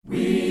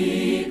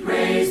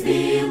Praise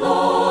thee,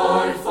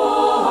 Lord,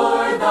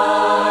 for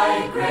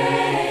thy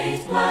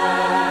great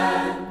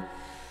plan,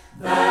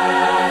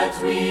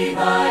 that we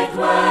thy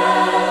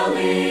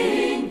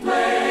dwelling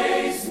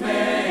place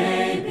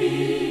may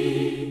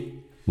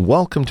be.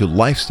 Welcome to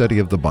Life Study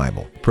of the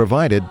Bible,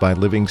 provided by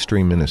Living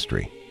Stream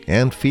Ministry,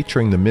 and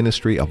featuring the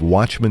ministry of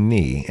Watchman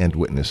Nee and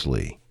Witness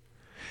Lee.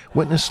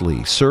 Witness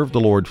Lee served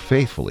the Lord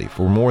faithfully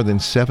for more than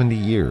 70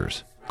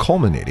 years,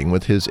 culminating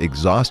with his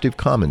exhaustive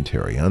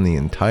commentary on the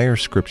entire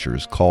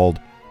Scriptures called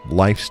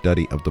Life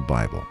Study of the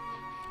Bible.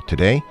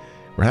 Today,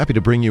 we're happy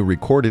to bring you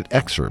recorded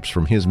excerpts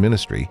from his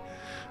ministry,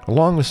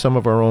 along with some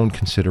of our own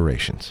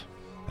considerations.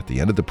 At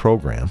the end of the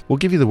program, we'll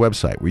give you the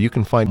website where you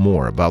can find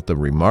more about the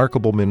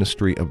remarkable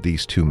ministry of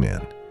these two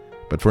men.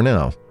 But for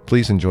now,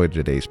 please enjoy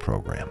today's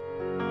program.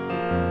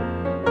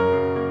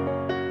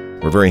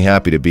 We're very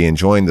happy to be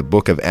enjoying the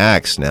book of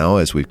Acts now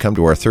as we've come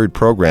to our third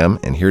program,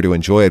 and here to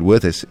enjoy it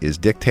with us is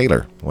Dick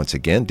Taylor. Once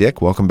again,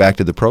 Dick, welcome back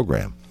to the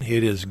program.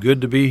 It is good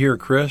to be here,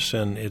 Chris,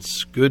 and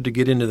it's good to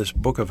get into this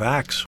book of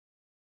Acts.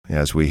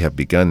 As we have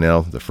begun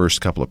now the first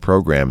couple of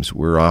programs,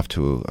 we're off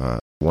to a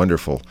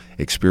wonderful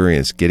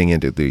experience getting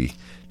into the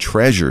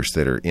treasures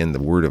that are in the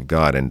Word of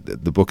God, and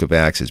the book of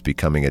Acts is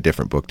becoming a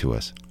different book to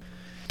us.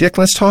 Dick,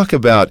 let's talk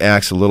about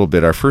Acts a little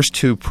bit. Our first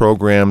two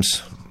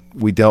programs,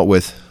 we dealt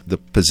with the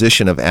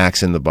position of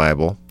Acts in the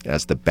Bible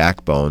as the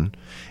backbone,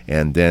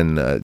 and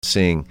then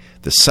seeing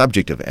the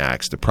subject of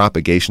Acts, the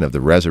propagation of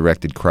the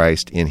resurrected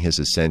Christ in his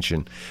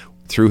ascension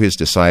through his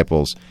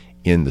disciples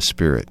in the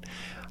Spirit.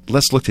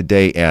 Let's look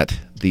today at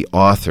the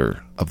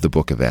author of the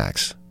book of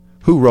Acts.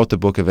 Who wrote the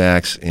book of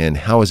Acts, and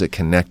how is it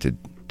connected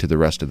to the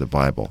rest of the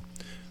Bible?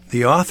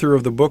 The author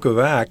of the book of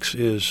Acts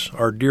is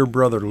our dear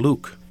brother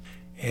Luke.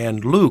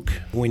 And Luke,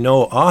 we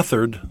know,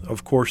 authored,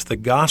 of course, the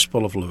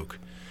Gospel of Luke.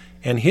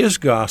 And his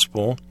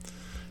gospel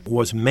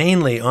was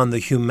mainly on the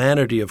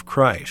humanity of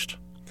Christ.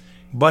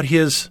 But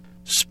his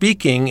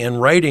speaking and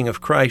writing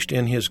of Christ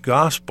in his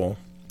gospel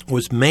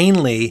was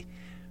mainly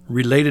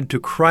related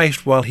to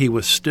Christ while he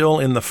was still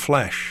in the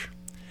flesh.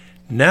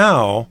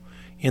 Now,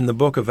 in the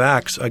book of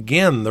Acts,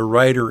 again, the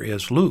writer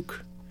is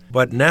Luke.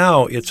 But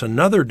now it's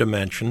another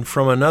dimension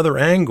from another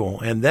angle,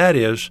 and that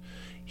is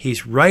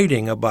he's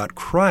writing about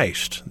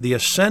Christ, the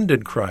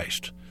ascended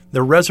Christ,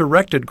 the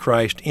resurrected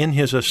Christ in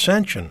his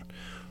ascension,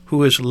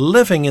 who is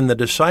living in the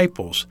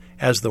disciples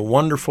as the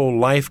wonderful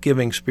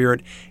life-giving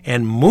Spirit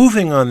and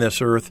moving on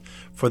this earth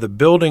for the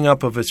building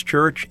up of his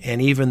church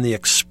and even the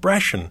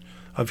expression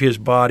of his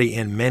body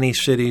in many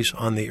cities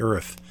on the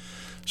earth.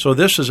 So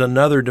this is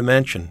another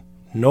dimension.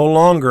 No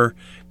longer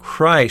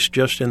Christ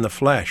just in the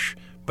flesh,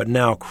 but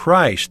now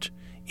Christ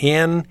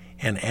in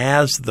and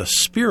as the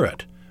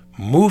Spirit,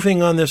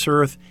 moving on this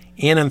earth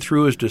in and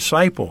through his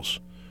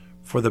disciples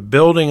for the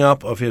building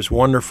up of his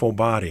wonderful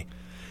body.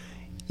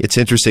 It's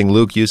interesting,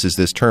 Luke uses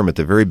this term at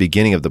the very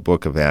beginning of the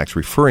book of Acts,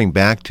 referring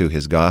back to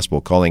his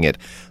gospel, calling it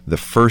the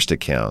first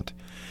account.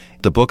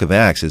 The book of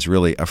Acts is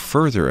really a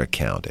further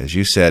account, as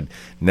you said,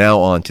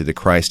 now on to the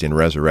Christ in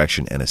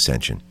resurrection and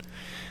ascension.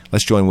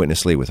 Let's join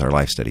Witness Lee with our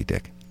life study,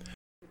 Dick.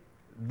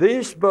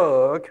 This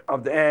book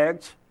of the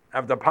Acts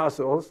of the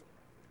Apostles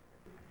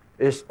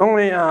is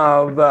only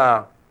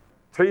of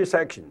three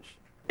sections.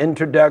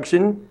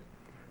 Introduction.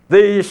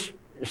 This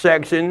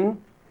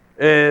section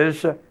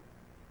is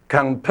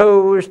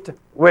composed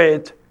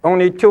with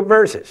only two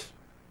verses,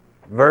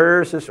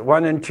 verses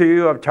 1 and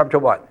 2 of chapter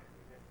 1.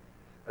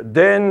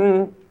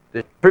 Then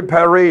the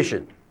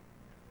preparation,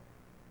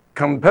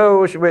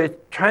 composed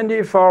with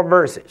 24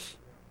 verses,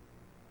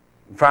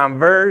 from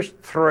verse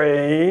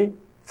 3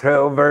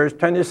 through verse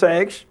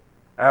 26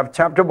 of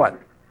chapter 1.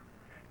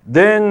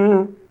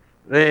 Then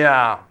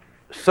the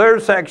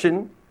third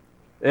section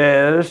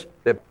is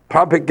the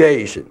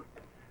propagation,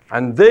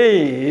 and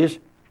this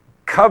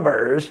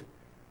covers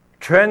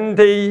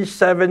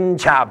 27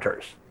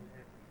 chapters,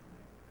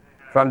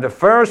 from the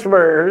first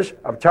verse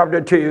of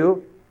chapter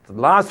 2 to the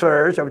last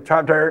verse of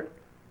chapter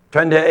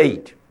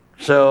 28.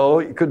 So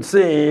you could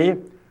see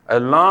a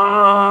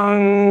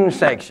long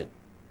section.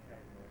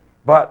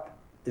 But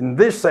in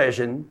this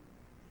session,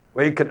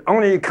 we could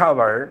only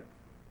cover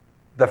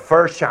the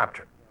first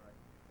chapter.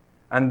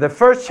 And the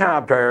first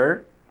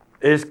chapter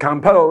is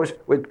composed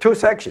with two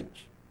sections,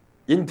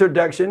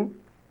 introduction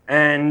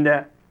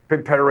and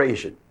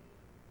preparation.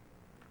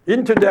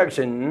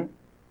 Introduction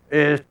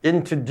is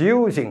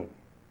introducing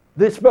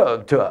this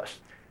book to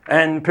us,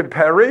 and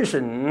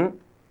preparation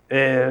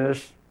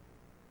is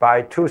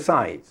by two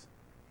sides,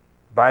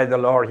 by the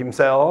Lord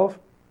himself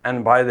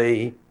and by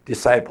the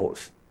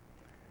disciples.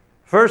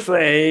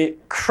 Firstly,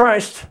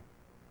 Christ's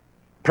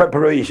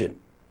preparation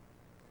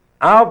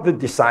of the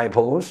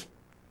disciples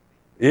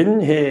in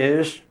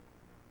his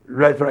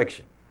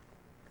resurrection.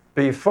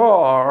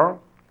 Before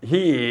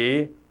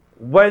he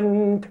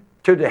went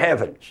to the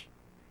heavens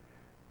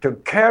to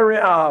carry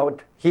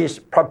out his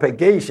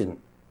propagation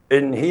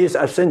in his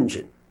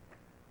ascension,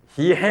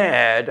 he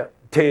had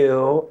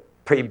to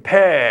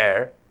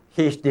prepare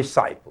his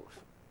disciples.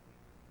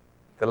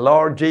 The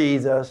Lord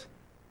Jesus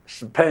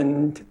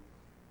spent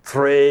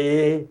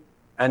 3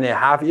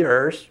 3.5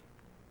 years,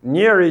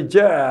 nearly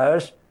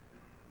just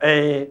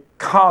a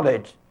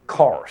college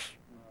course.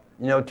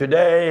 You know,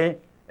 today,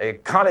 a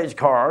college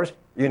course,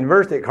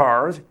 university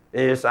course,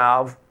 is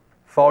of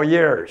 4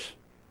 years.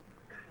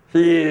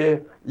 He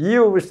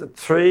used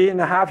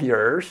 3.5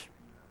 years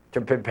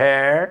to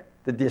prepare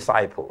the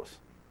disciples,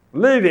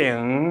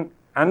 leaving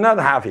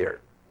another half year.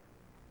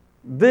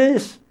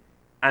 This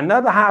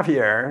another half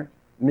year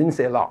means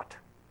a lot.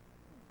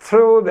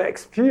 Through the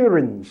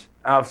experience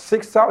of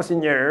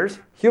 6,000 years,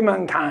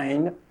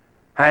 humankind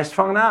has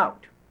found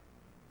out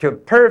to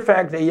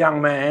perfect a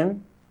young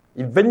man,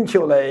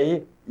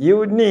 eventually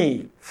you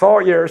need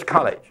 4 years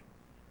college.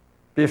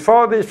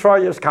 Before this 4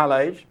 years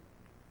college,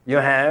 you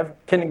have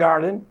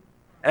kindergarten,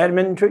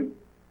 elementary,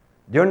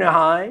 junior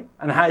high,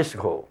 and high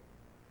school.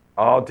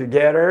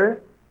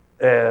 Altogether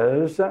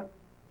is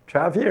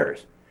 12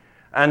 years.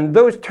 And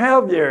those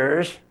 12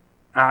 years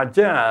are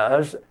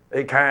just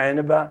a kind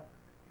of a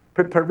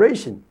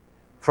preparation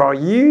for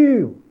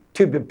you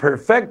to be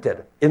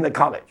perfected in the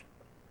college.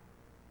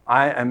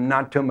 I am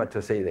not too much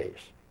to say this.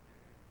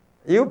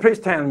 You please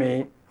tell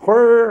me,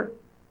 where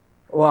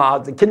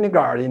was the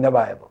kindergarten in the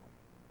Bible?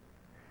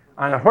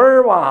 And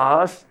where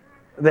was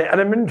the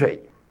elementary?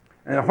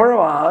 And where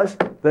was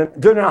the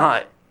junior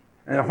high?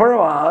 And where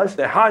was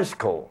the high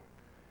school?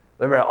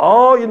 They were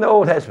all in the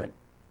Old Testament.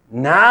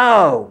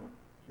 Now,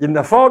 in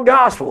the 4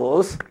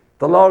 Gospels,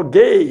 the Lord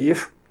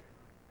gave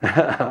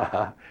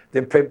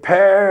the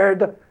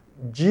prepared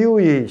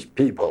Jewish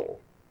people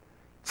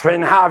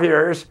 3.5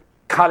 years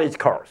college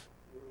course.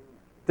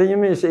 Then you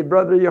may say,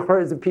 brother, you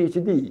heard the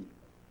PhD.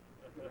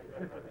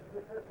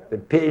 The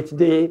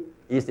PhD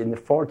is in the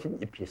 14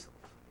 epistles.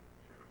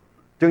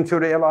 Don't you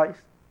realize?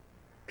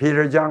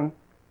 Peter, John,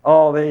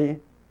 all the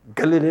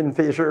Galilean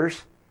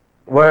fishers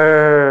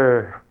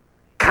were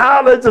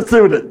college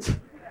students.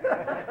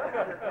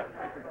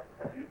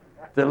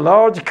 The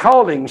Lord's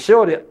calling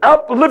surely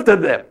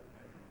uplifted them.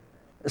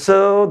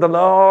 So the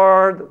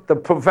Lord, the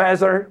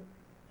professor,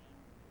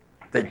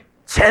 the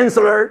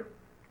chancellor,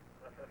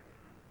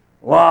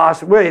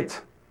 was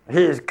with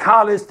his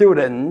college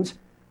students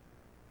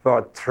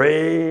for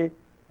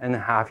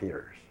 3.5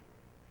 years,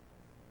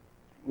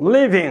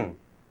 leaving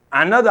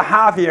another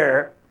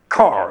half-year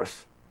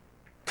course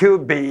to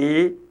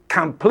be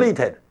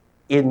completed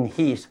in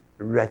his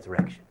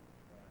resurrection.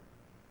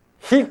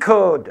 He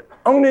could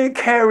only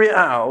carry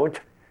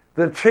out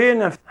the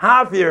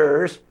 3.5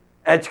 years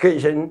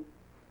education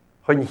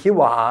when he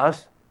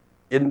was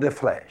in the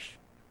flesh.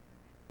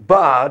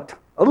 But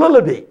a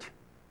little bit,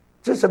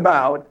 just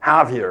about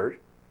half year,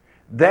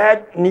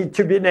 that need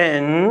to be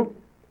done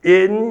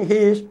in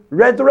his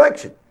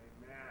resurrection.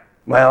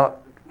 Well,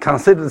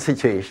 consider the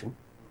situation.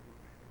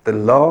 The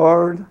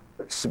Lord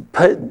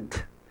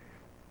spent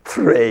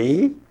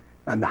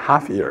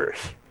 3.5 years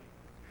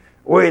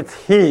with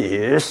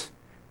his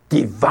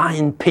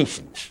divine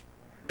patience.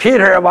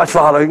 Peter was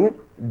following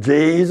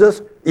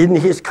Jesus in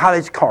his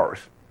college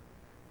course.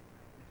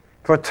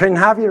 For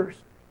 3.5 years,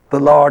 the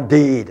Lord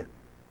did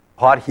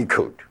what he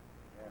could.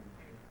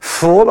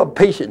 Full of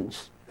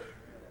patience,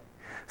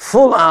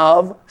 full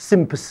of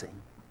sympathy.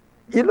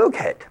 You look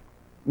at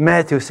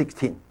Matthew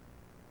 16.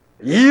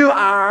 You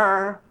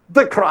are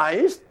the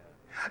Christ.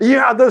 You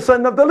are the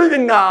Son of the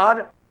living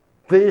God.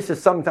 This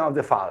is something of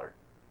the Father,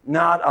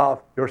 not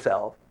of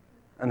yourself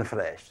and the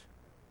flesh.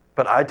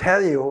 But I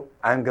tell you,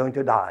 I'm going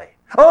to die.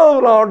 Oh,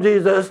 Lord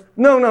Jesus,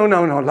 no, Lord,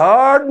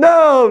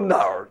 no,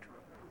 Lord.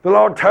 The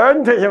Lord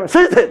turned to him,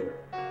 Satan,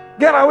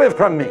 get away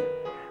from me.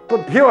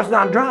 But he was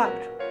not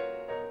dropped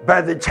by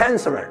the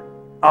chancellor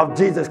of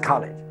Jesus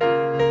College.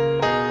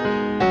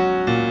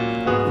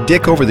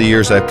 Dick, over the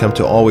years, I've come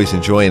to always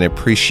enjoy and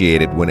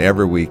appreciate it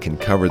whenever we can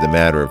cover the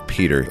matter of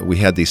Peter. We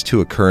had these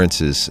 2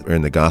 occurrences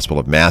in the Gospel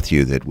of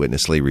Matthew that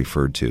Witness Lee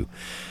referred to.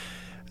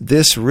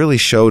 This really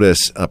showed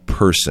us a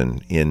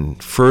person in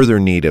further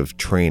need of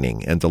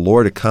training, and the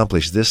Lord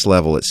accomplished this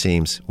level, it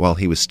seems, while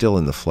he was still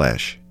in the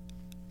flesh.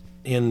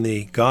 In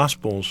the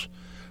Gospels,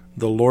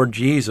 the Lord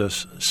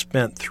Jesus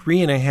spent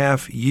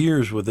 3.5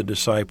 years with the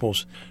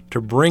disciples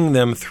to bring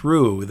them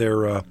through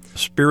their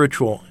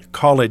spiritual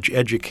college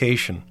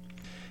education.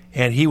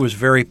 And he was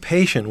very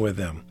patient with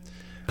them.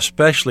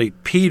 Especially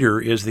Peter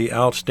is the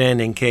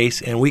outstanding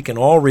case, and we can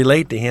all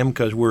relate to him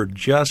because we're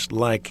just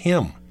like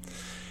him.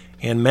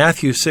 And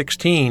Matthew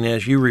 16,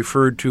 as you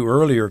referred to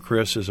earlier,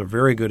 Chris, is a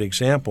very good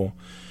example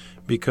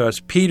because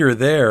Peter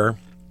there,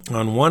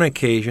 on one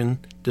occasion,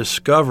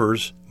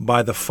 discovers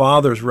by the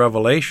Father's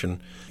revelation,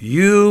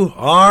 you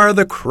are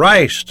the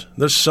Christ,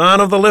 the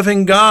Son of the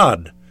living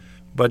God.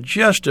 But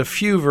just a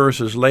few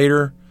verses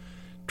later,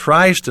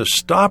 tries to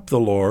stop the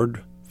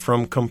Lord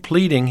from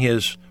completing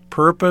his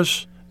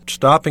purpose,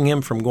 stopping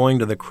him from going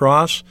to the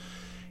cross.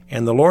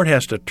 And the Lord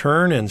has to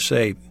turn and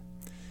say,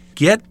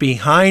 get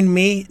behind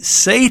me,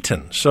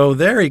 Satan. So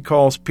there he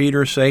calls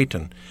Peter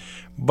Satan.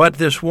 But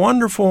this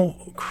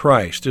wonderful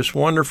Christ, this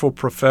wonderful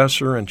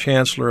professor and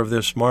chancellor of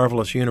this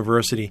marvelous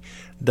university,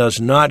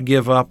 does not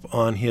give up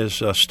on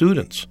his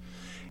students.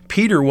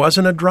 Peter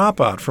wasn't a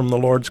dropout from the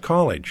Lord's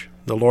college.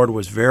 The Lord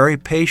was very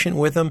patient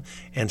with him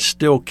and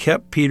still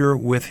kept Peter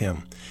with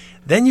him.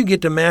 Then you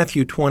get to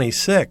Matthew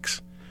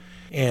 26,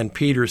 and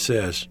Peter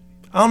says,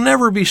 I'll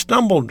never be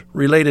stumbled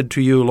related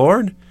to you,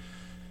 Lord.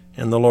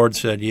 And the Lord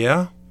said,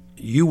 yeah,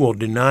 you will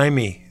deny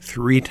me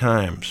 3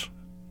 times.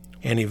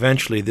 And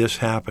eventually this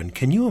happened.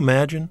 Can you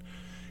imagine?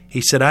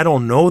 He said, I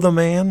don't know the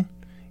man,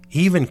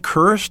 even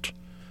cursed,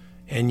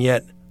 and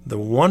yet the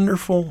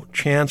wonderful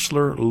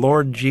Chancellor,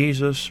 Lord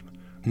Jesus,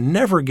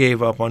 never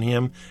gave up on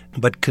him,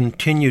 but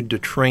continued to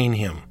train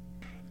him.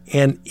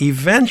 And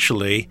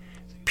eventually,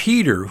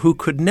 Peter, who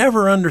could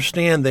never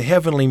understand the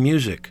heavenly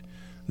music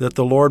that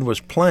the Lord was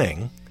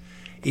playing,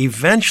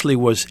 eventually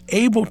was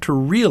able to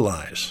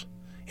realize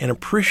and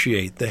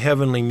appreciate the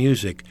heavenly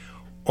music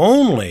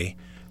only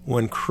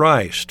when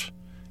Christ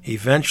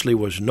eventually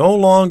was no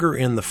longer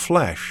in the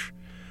flesh,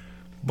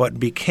 but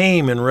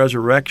became in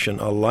resurrection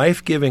a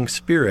life-giving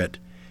spirit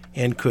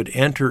and could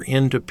enter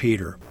into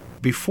Peter.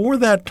 Before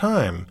that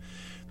time,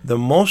 the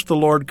most the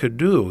Lord could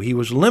do, he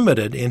was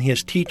limited in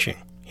his teaching,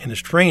 in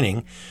his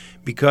training,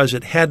 because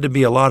it had to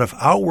be a lot of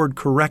outward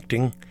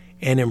correcting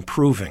and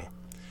improving.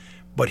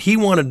 But he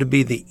wanted to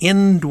be the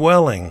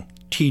indwelling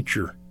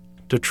teacher,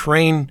 to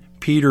train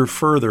Peter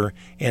further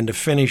and to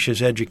finish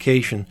his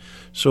education.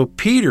 So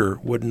Peter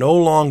would no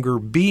longer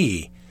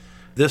be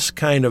this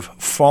kind of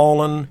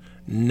fallen,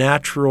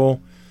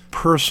 natural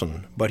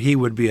person, but he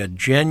would be a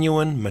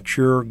genuine,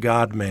 mature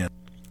God-man.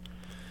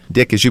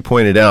 Dick, as you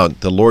pointed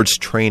out, the Lord's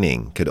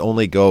training could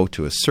only go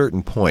to a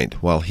certain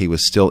point while he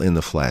was still in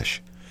the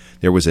flesh.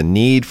 There was a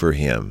need for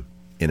him,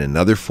 in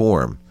another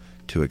form,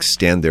 to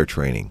extend their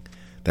training.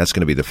 That's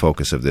going to be the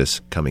focus of this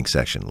coming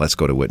section. Let's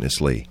go to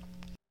Witness Lee.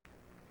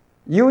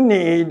 You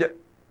need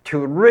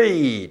to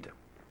read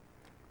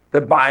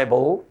the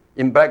Bible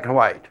in black and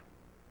white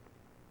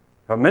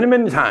for many,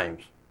 many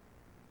times.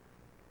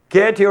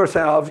 Get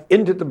yourself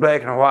into the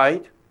black and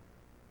white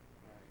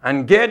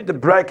and get the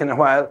black and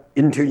white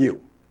into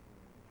you.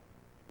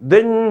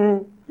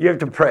 Then you have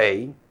to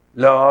pray,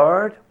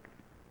 Lord,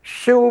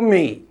 show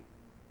me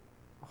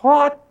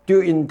what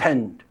do you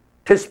intend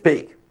to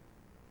speak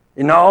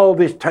in all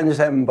these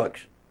 27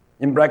 books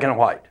in black and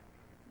white.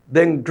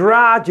 Then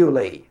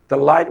gradually the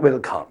light will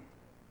come.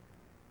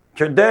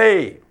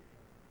 Today,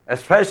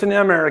 especially in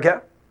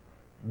America,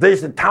 this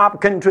is a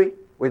top country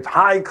with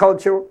high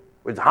culture,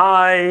 with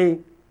high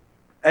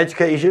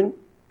education,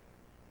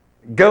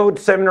 go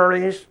to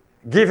seminaries,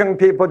 giving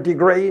people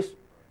degrees.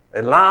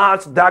 A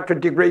large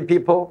doctorate degree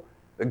people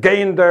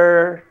gain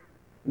their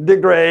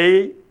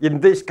degree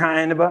in this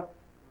kind of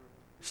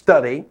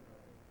study,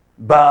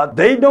 but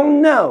they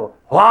don't know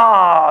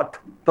what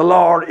the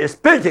Lord is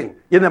speaking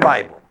in the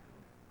Bible.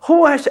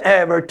 Who has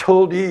ever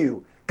told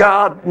you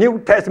God's New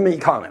Testament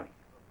economy?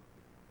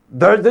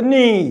 There's the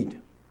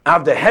need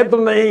of the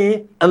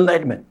heavenly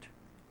enlightenment.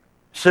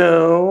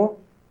 So,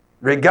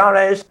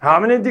 regardless how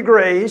many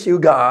degrees you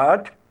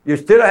got, you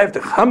still have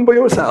to humble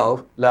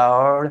yourself.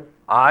 Lord,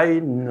 I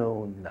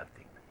know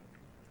nothing.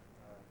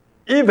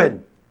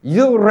 Even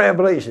your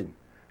revelation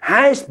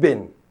has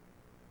been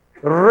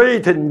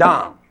written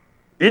down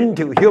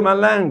into human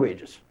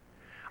languages.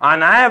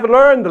 And I have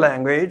learned the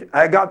language.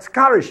 I got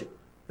scholarship,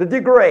 the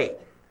degree.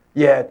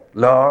 Yet,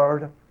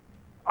 Lord,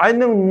 I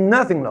know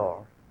nothing,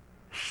 Lord.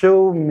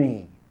 Show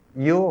me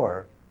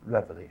your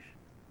revelation.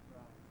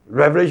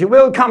 Revelation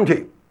will come to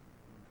you.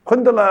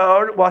 When the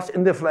Lord was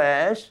in the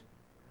flesh,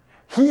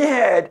 he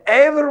had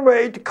every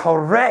way to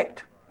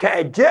correct, to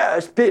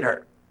adjust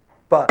Peter.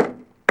 But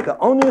the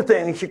only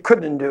thing he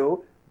couldn't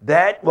do,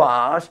 that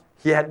was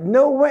he had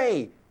no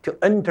way to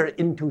enter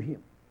into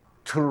him,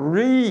 to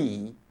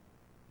regenerate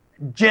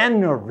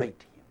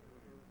him,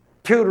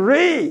 to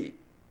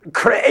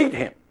recreate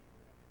him.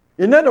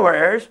 In other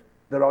words,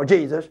 the Lord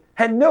Jesus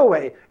had no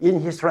way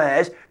in his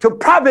flesh to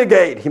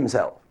propagate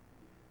himself,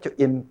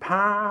 to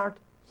impart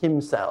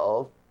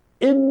himself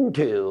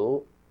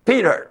into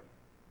Peter.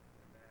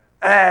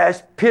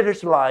 As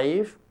Peter's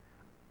life,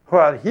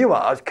 while he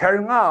was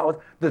carrying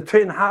out the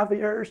 3.5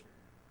 years,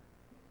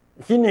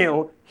 he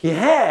knew he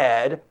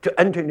had to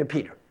enter into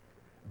Peter.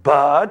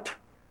 But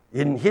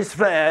in his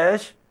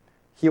flesh,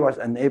 he was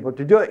unable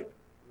to do it.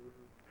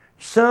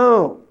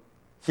 So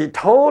he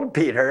told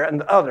Peter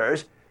and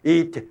others,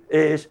 it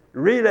is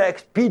really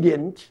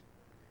expedient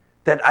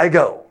that I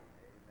go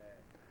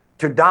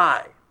to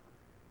die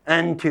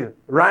and to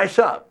rise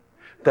up,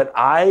 that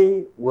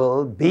I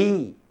will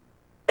be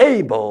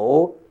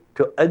able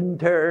to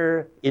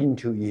enter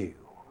into you,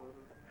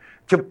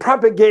 to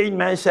propagate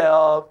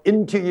myself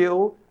into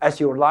you as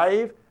your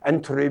life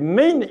and to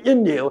remain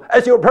in you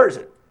as your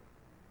person.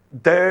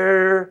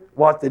 There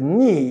was the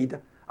need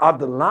of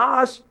the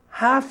last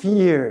half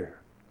year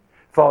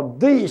for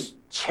this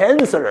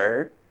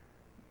chancellor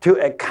to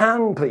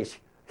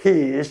accomplish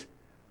his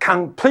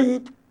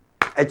complete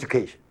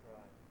education.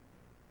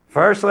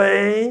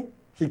 Firstly,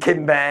 he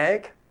came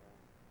back,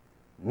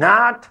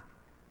 not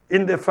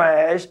in the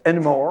flesh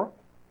anymore,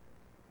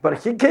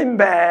 but he came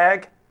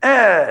back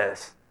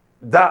as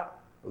the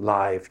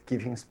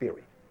life-giving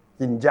spirit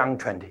in John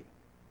 20.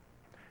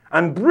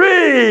 and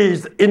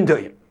breathed into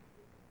him,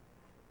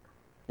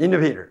 into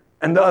Peter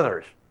and the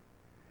others.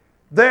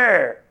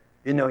 There,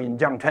 in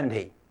John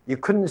 20, you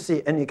couldn't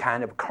see any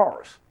kind of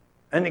course,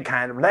 any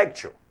kind of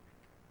lecture,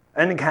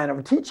 any kind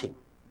of teaching.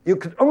 You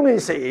could only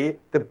see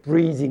the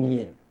breathing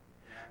in.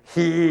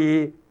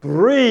 He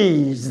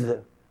breathed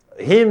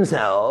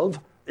himself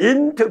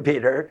into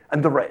Peter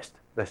and the rest.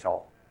 That's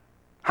all.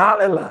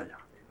 Hallelujah.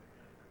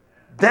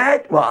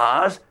 That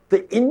was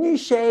the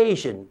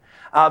initiation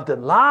of the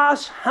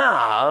last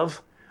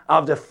half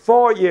of the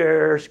 4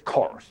 years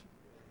course.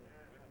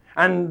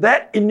 And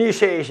that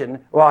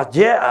initiation was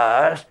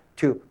just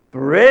to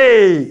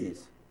breathe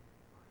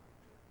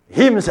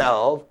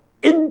himself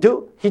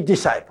into his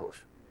disciples.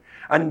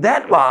 And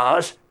that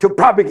was to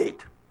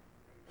propagate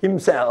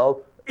himself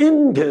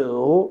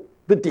into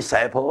the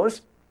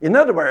disciples. In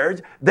other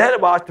words, that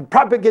was to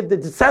propagate the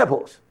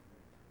disciples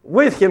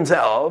with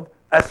himself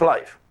as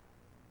life.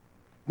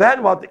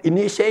 That was the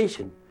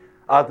initiation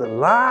of the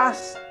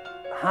last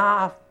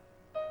half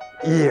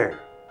year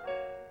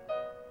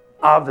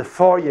of the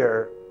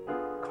 4-year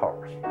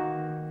course.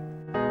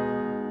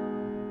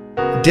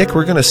 Dick,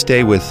 we're going to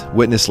stay with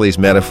Witness Lee's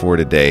metaphor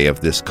today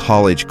of this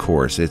college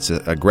course. It's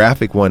a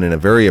graphic one and a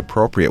very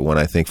appropriate one,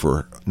 I think,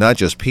 for not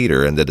just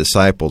Peter and the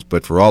disciples,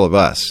 but for all of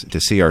us to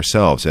see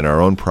ourselves in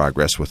our own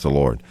progress with the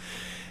Lord.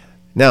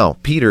 Now,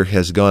 Peter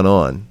has gone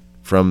on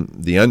from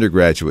the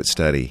undergraduate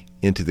study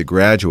into the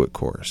graduate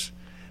course.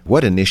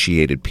 What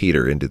initiated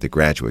Peter into the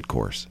graduate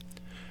course?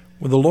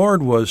 Well, the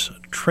Lord was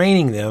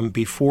training them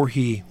before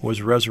he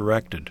was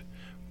resurrected,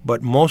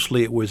 but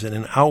mostly it was in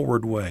an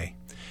outward way.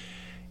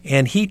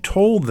 And he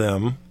told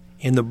them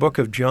in the book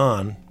of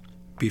John,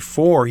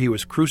 before he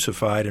was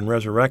crucified and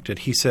resurrected,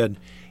 he said,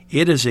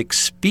 "It is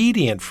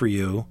expedient for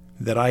you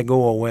that I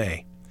go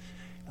away.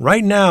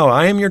 Right now,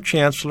 I am your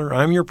chancellor,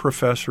 I'm your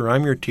professor,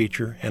 I'm your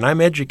teacher, and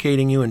I'm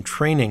educating you and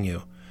training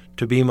you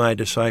to be my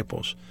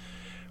disciples.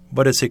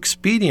 But it's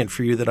expedient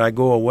for you that I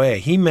go away."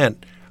 He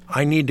meant,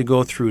 I need to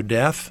go through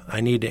death,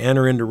 I need to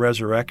enter into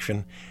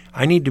resurrection,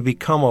 I need to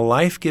become a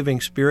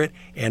life-giving spirit,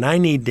 and I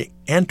need to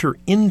enter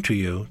into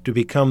you to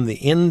become the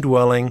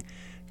indwelling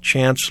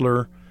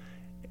chancellor,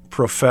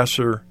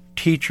 professor,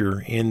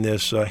 teacher in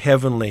this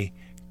heavenly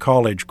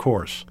college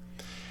course.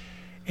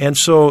 And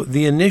so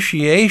the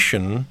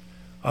initiation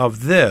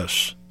of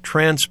this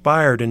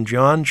transpired in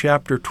John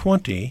chapter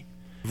 20,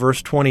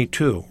 verse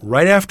 22.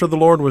 Right after the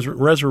Lord was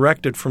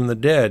resurrected from the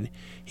dead,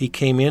 he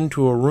came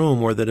into a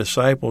room where the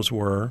disciples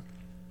were,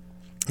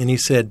 and he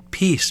said,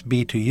 "Peace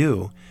be to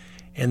you."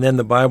 And then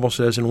the Bible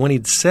says, and when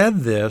he'd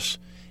said this,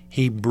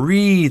 he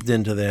breathed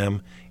into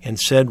them and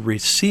said,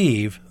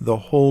 "Receive the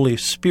Holy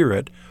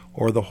Spirit,"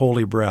 or the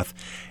Holy Breath.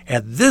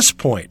 At this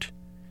point,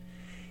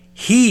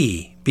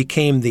 he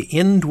became the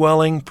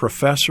indwelling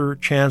professor,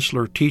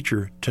 chancellor,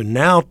 teacher to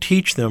now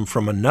teach them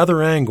from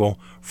another angle,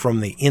 from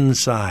the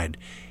inside.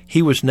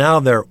 He was now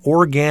their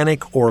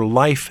organic or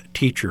life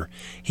teacher.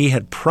 He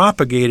had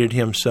propagated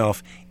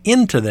himself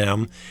into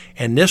them,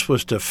 and this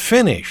was to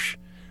finish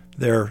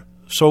their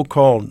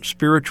so-called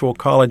spiritual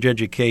college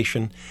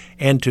education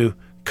and to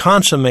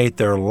consummate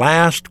their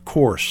last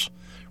course.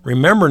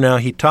 Remember now,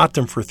 he taught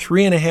them for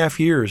 3.5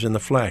 years in the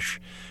flesh,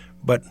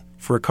 but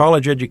for a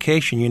college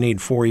education, you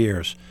need 4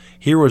 years.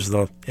 Here was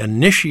the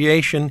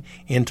initiation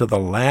into the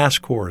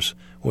last course,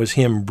 was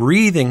him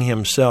breathing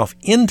himself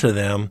into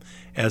them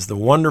as the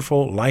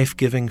wonderful,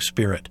 life-giving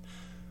Spirit.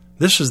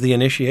 This is the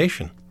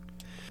initiation.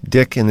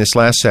 Dick, in this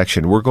last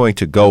section, we're going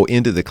to go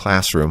into the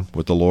classroom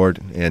with the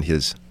Lord and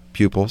his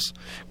pupils,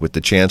 with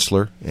the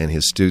chancellor and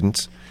his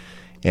students,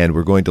 and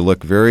we're going to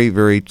look very,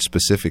 very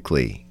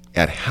specifically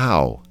at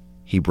how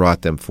he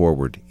brought them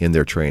forward in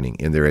their training,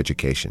 in their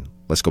education.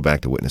 Let's go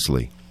back to Witness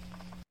Lee.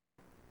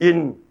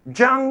 In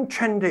John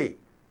 20,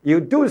 you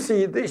do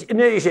see this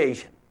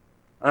initiation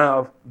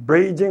of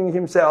breathing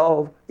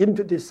himself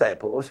into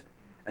disciples,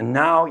 and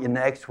now in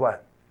Acts 1.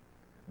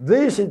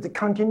 This is the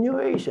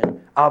continuation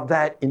of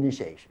that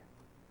initiation.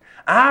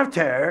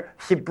 After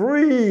he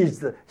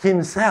breathed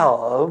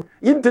himself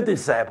into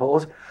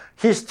disciples,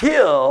 he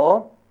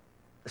still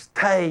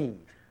stayed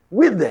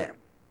with them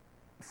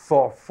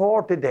for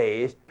 40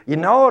 days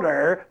in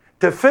order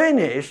to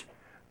finish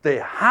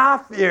the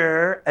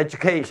half-year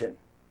education.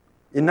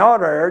 In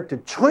order to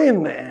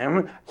train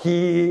them,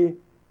 he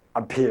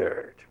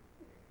appeared.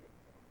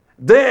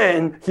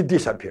 Then he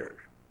disappeared.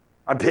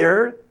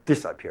 Appeared,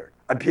 disappeared.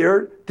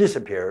 Appeared,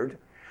 disappeared.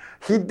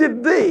 He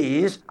did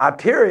this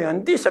appearing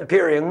and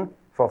disappearing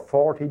for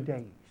 40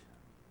 days.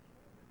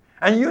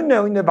 And you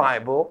know in the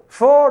Bible,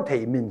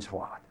 40 means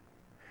what?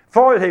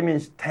 40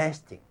 means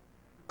testing,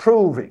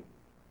 proving,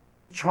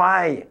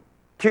 trying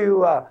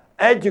to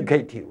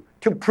educate you,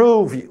 to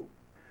prove you.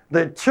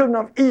 The children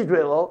of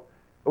Israel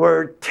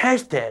were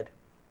tested,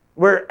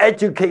 were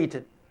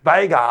educated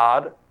by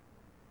God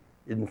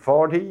in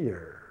 40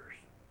 years.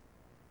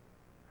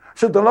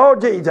 So the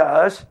Lord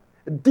Jesus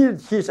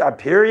did his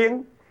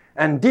appearing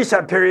and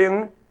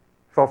disappearing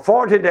for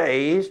 40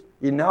 days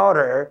in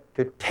order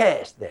to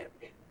test them,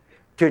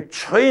 to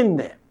train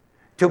them,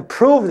 to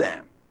prove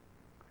them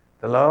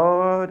The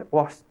Lord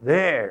was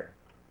there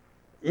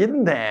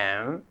in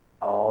them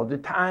all the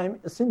time,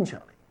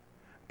 essentially.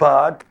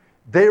 But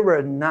they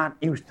were not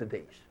used to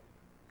this.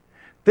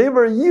 They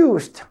were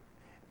used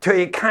to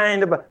a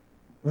kind of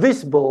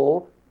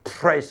visible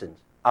presence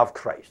of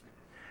Christ.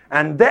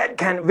 And that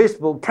kind of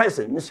visible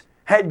presence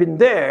had been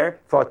there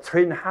for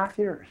 3.5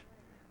 years.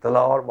 The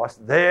Lord was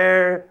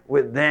there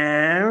with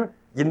them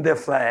in the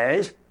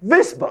flesh,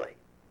 visibly.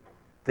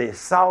 They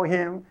saw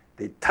him,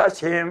 they touched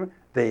him,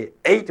 they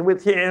ate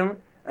with him,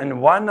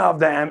 and one of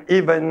them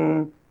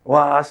even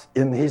was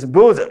in his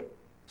bosom.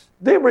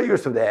 They were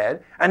used to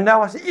that, and that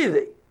was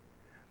easy.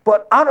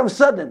 But all of a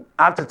sudden,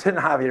 after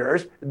 3.5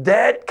 years,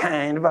 that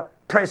kind of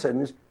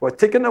presence was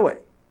taken away.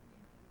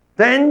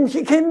 Then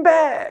he came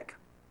back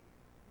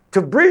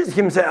to breathe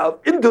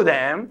himself into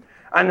them,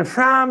 and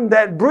from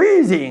that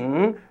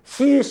breathing,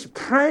 his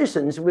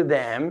presence with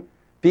them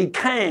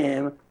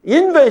became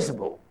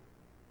invisible.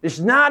 It's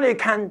not a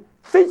kind of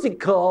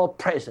physical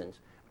presence,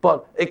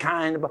 but a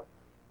kind of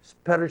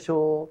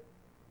spiritual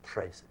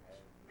presence.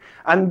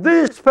 And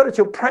this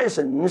spiritual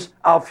presence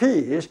of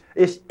his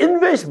is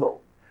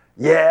invisible,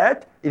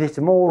 yet it is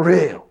more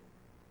real.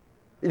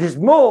 It is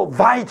more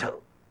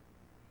vital.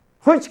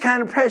 Which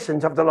kind of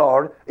presence of the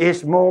Lord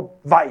is more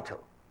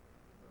vital?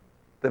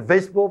 The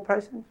visible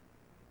presence?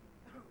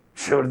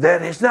 Sure,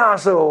 that is not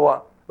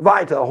so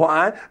vital.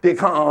 Why?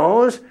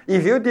 Because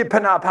if you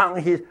depend upon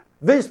his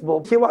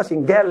visible, he was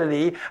in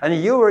Galilee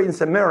and you were in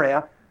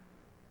Samaria,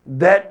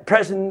 that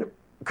presence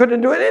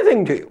couldn't do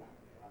anything to you.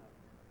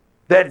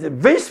 That's the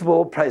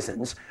visible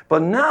presence,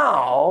 but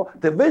now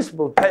the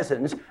visible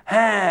presence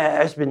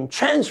has been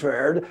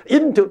transferred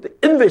into the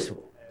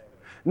invisible.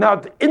 Now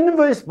the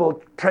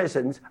invisible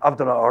presence of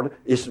the Lord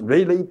is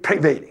really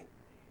prevailing.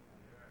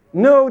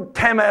 No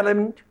time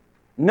element,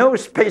 no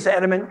space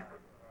element.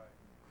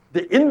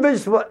 The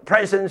invisible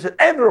presence is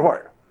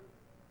everywhere.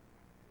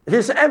 It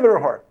is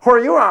everywhere.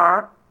 Where you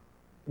are,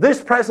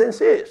 this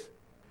presence is.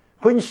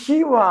 When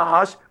she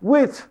was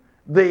with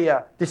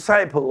the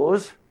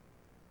disciples,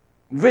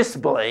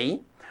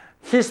 visibly,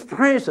 his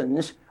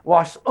presence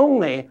was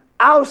only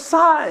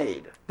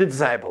outside the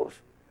disciples,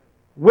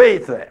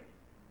 with them.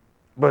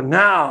 But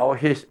now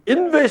his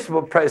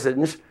invisible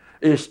presence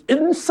is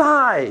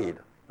inside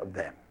of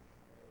them.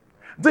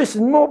 This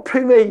is more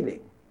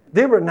prevailing.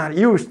 They were not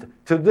used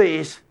to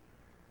this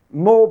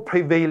more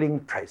prevailing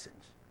presence.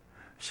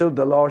 So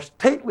the Lord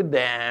stayed with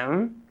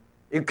them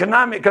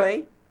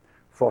economically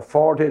for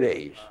 40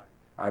 days,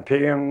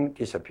 appearing,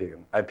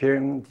 disappearing,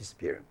 appearing,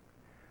 disappearing,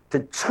 to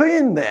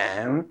train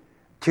them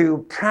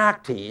to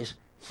practice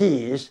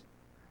his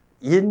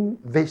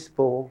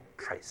invisible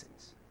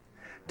presence,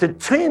 to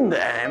train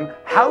them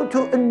how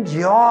to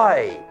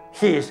enjoy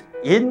his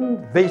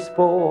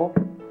invisible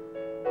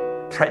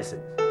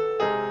presence.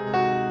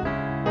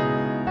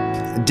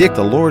 Dick,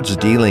 the Lord's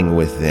dealing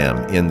with them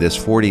in this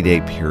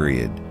 40-day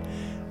period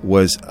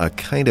was a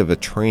kind of a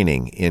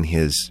training in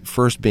his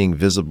first being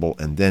visible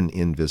and then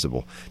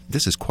invisible.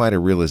 This is quite a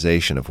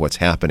realization of what's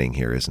happening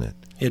here, isn't it?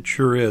 It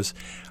sure is.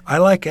 I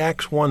like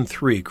Acts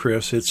 1:3,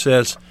 Chris. It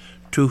says,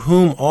 "To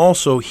whom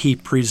also he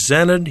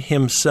presented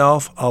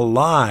himself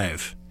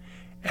alive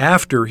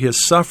after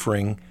his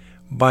suffering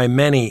by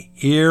many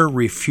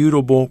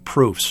irrefutable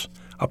proofs,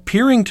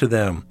 appearing to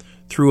them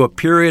through a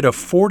period of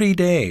 40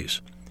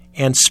 days,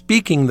 and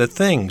speaking the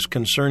things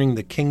concerning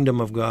the kingdom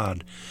of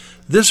God."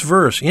 This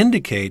verse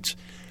indicates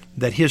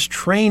that his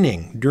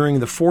training during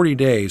the 40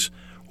 days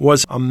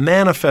was a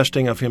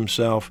manifesting of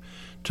himself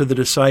to the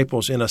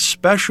disciples in a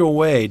special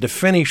way to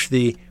finish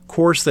the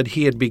course that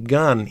he had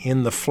begun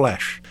in the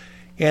flesh.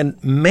 And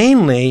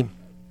mainly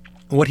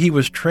what he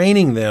was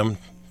training them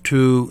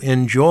to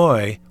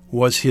enjoy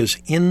was his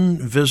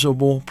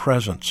invisible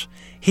presence.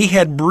 He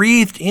had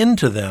breathed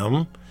into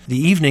them the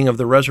evening of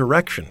the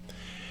resurrection,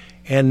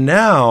 and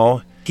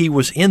now he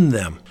was in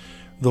them.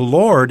 The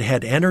Lord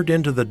had entered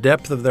into the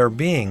depth of their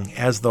being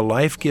as the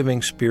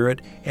life-giving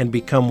Spirit and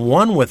become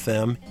one with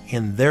them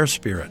in their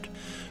spirit.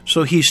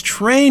 So he's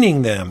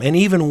training them and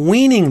even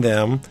weaning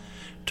them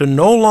to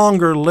no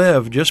longer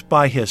live just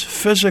by his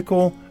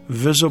physical,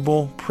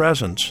 visible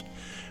presence,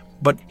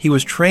 but he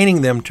was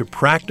training them to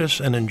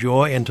practice and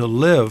enjoy and to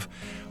live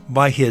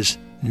by his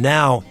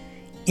now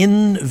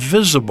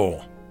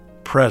invisible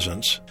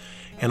presence.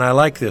 And I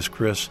like this,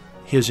 Chris.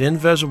 His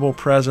invisible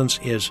presence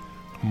is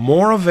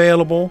more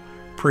available,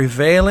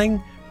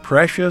 prevailing,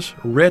 precious,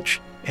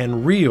 rich,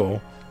 and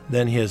real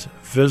than his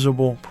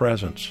visible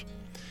presence.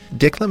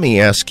 Dick, let me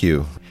ask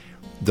you,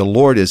 the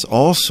Lord is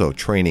also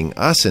training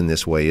us in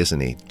this way, isn't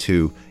he,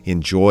 to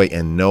enjoy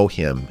and know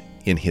him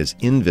in his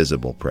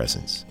invisible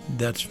presence?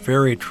 That's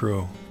very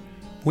true.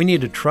 We need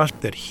to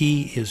trust that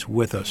he is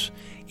with us.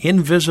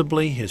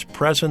 Invisibly, his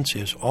presence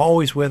is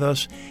always with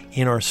us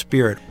in our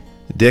spirit.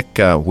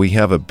 Dick, we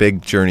have a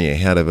big journey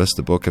ahead of us,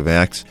 the book of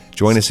Acts.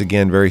 Join us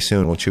again very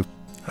soon, won't you?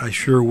 I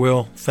sure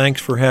will.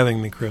 Thanks for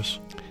having me, Chris.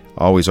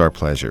 Always our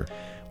pleasure.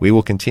 We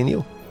will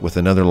continue with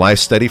another life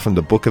study from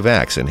the book of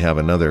Acts and have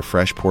another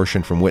fresh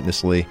portion from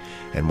Witness Lee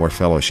and more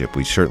fellowship.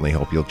 We certainly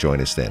hope you'll join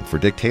us then. For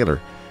Dick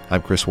Taylor,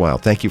 I'm Chris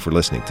Wilde. Thank you for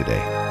listening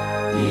today.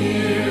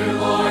 Dear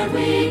Lord,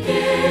 we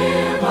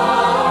give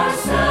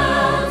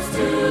ourselves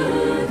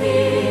to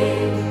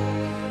Thee.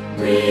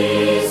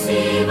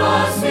 Receive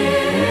us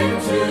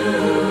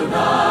into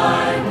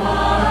Thy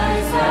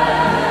wise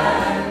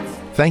hands.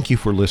 Thank you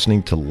for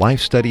listening to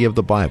Life Study of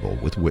the Bible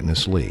with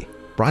Witness Lee,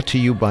 brought to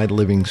you by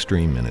Living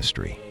Stream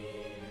Ministry.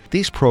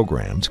 These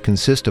programs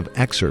consist of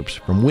excerpts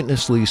from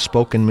Witness Lee's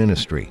spoken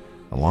ministry,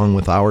 along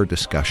with our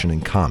discussion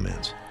and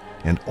comments,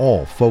 and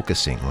all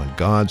focusing on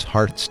God's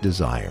heart's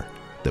desire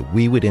that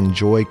we would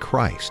enjoy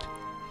Christ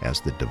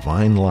as the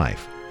divine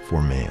life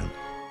for man.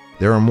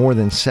 There are more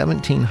than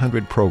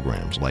 1,700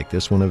 programs like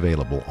this one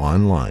available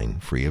online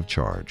free of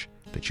charge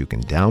that you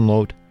can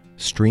download,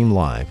 stream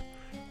live,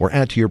 or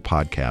add to your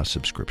podcast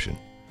subscription.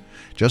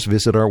 Just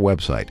visit our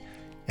website,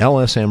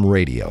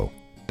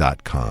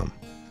 lsmradio.com.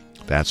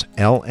 That's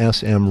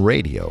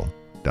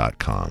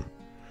lsmradio.com.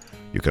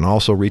 You can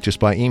also reach us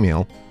by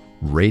email,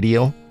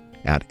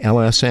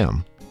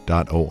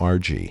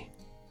 radio@lsm.org.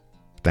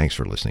 Thanks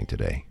for listening today.